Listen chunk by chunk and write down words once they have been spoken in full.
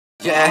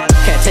Yeah,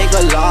 can't take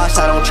a loss,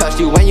 I don't trust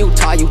you when you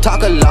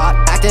talk a lot.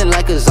 Acting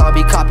like a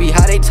zombie, copy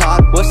how they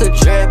talk. What's the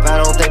drip?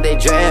 I don't think they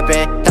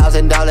drippin'.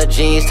 $1,000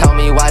 jeans, tell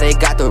me why they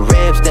got the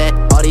ribs then.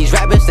 All these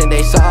rappers think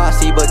they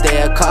saucy, but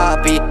they a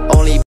copy.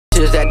 Only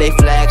bitches that they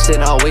flex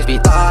and always be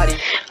thotty.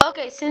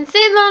 Okay, since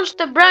they launched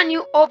the brand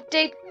new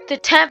update, the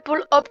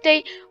temple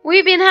update,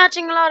 we've been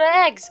hatching a lot of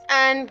eggs.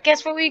 And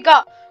guess what we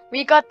got?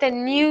 We got the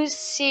new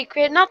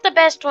secret, not the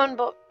best one,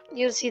 but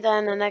you'll see that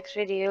in the next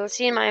video. You'll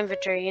see in my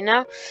inventory, you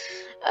know.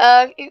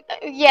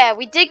 Yeah,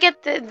 we did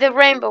get the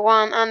rainbow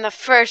one on the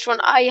first one.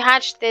 I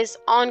hatched this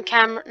on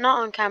camera, not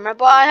on camera,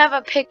 but I have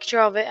a picture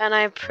of it and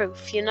I have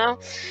proof, you know.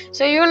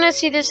 So you're gonna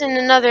see this in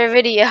another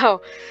video,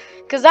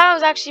 because that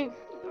was actually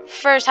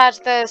first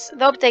hatched. The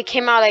update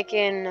came out like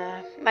in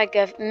like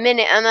a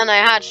minute, and then I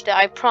hatched it.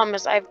 I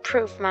promise, I have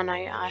proof, man.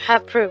 I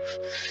have proof.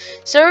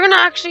 So we're gonna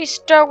actually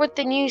start with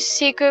the new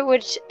secret,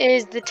 which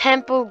is the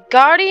Temple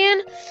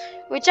Guardian,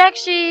 which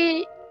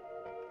actually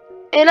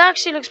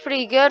looks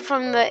pretty good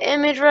from the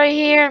image right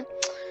here,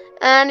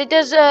 and it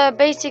does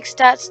basic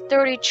stats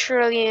 30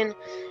 trillion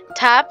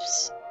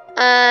taps,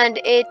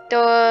 and it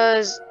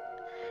does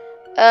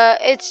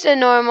it's a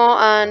normal,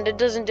 and it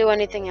doesn't do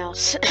anything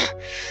else.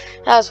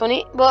 That was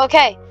funny. Well,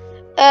 okay,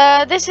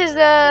 this is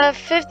the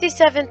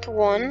 57th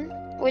one,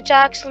 which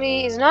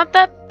actually is not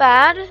that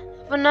bad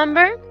of a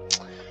number.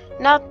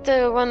 Not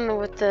the one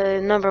with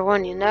the number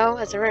 1, you know,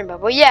 as a rainbow.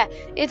 But yeah,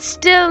 it's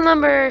still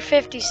number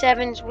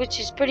 57, which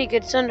is pretty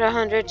good. It's under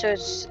 100, so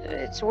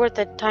it's worth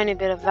a tiny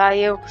bit of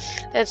value.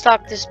 Let's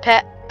lock this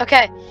pet.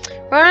 Okay,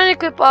 we're on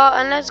equip all,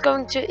 and let's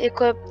go to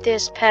equip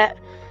this pet.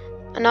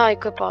 Not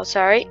equip all,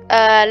 sorry.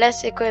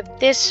 Let's equip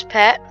this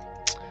pet,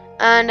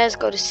 and let's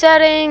go to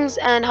settings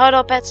and hide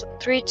all pets.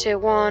 3, 2,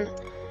 1.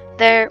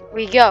 There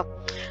we go.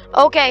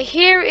 Okay,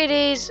 here it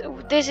is.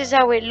 This is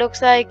how it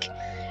looks like.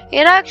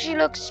 It actually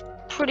looks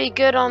pretty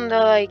good on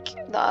the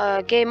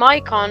game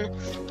icon,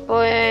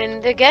 but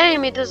in the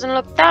game it doesn't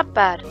look that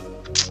bad.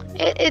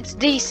 It's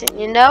decent,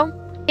 you know.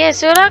 Yeah,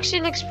 so it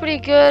actually looks pretty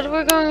good.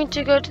 We're going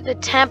to go to the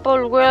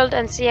temple world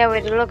and see how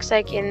it looks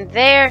like in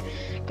there,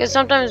 because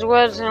sometimes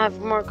worlds have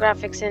more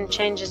graphics and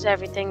changes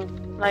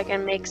everything, like,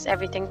 and makes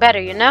everything better,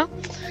 you know.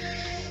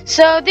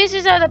 So this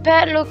is how the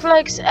pet looks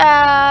like.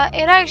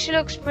 It actually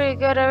looks pretty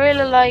good. I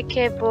really like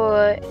it,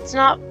 but it's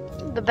not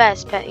the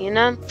best pet, you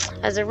know,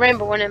 as a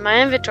rainbow one in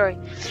my inventory.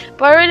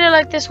 But I really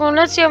like this one.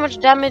 Let's see how much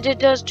damage it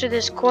does to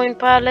this coin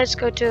pile. Let's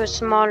go to a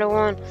smaller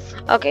one.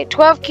 Okay,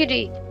 12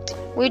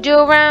 QD. We do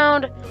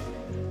around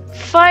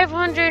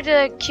 500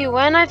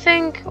 QN, I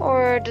think,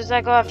 or does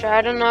that go after?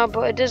 I don't know,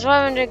 but it does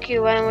 500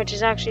 QN, which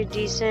is actually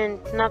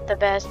decent, not the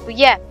best, but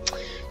yeah.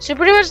 So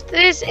pretty much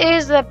this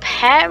is the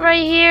pet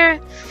right here.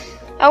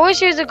 I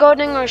wish it was a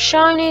golden or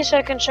shiny, so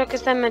I can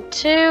showcase them at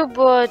 2,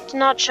 but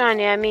not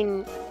shiny. I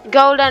mean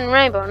gold and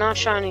rainbow, not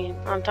shiny.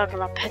 I'm talking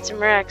about pets and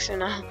Rex, you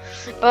know.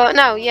 But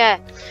no, yeah.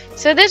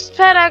 So this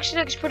pet actually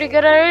looks pretty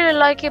good. I really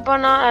like it, but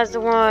not as the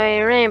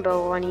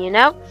rainbow one, you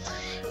know.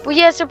 But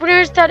yeah, so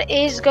pretty much that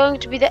is going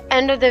to be the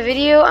end of the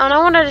video, and I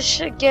wanted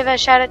to give a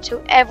shout out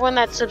to everyone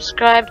that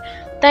subscribed.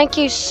 Thank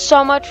you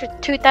so much for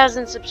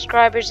 2,000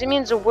 subscribers. It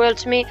means the world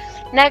to me.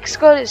 Next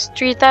goal is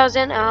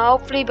 3,000, and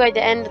hopefully by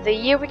the end of the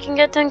year we can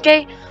get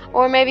 10K,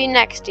 or maybe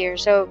next year.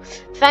 So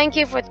thank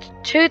you for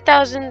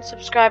 2,000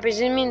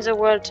 subscribers. It means the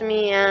world to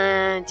me,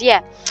 and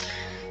yeah.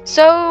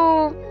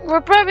 So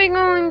we're probably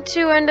going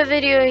to end the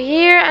video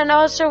here, and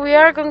also we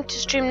are going to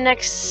stream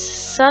next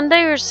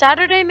Sunday or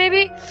Saturday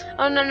maybe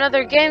on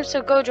another game,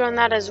 so go join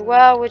that as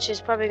well, which is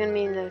probably going to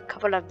be in a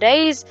couple of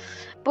days.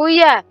 But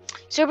yeah,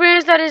 so pretty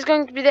much that is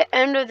going to be the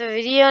end of the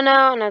video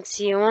now, and I'll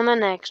see you on the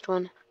next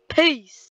one. Peace.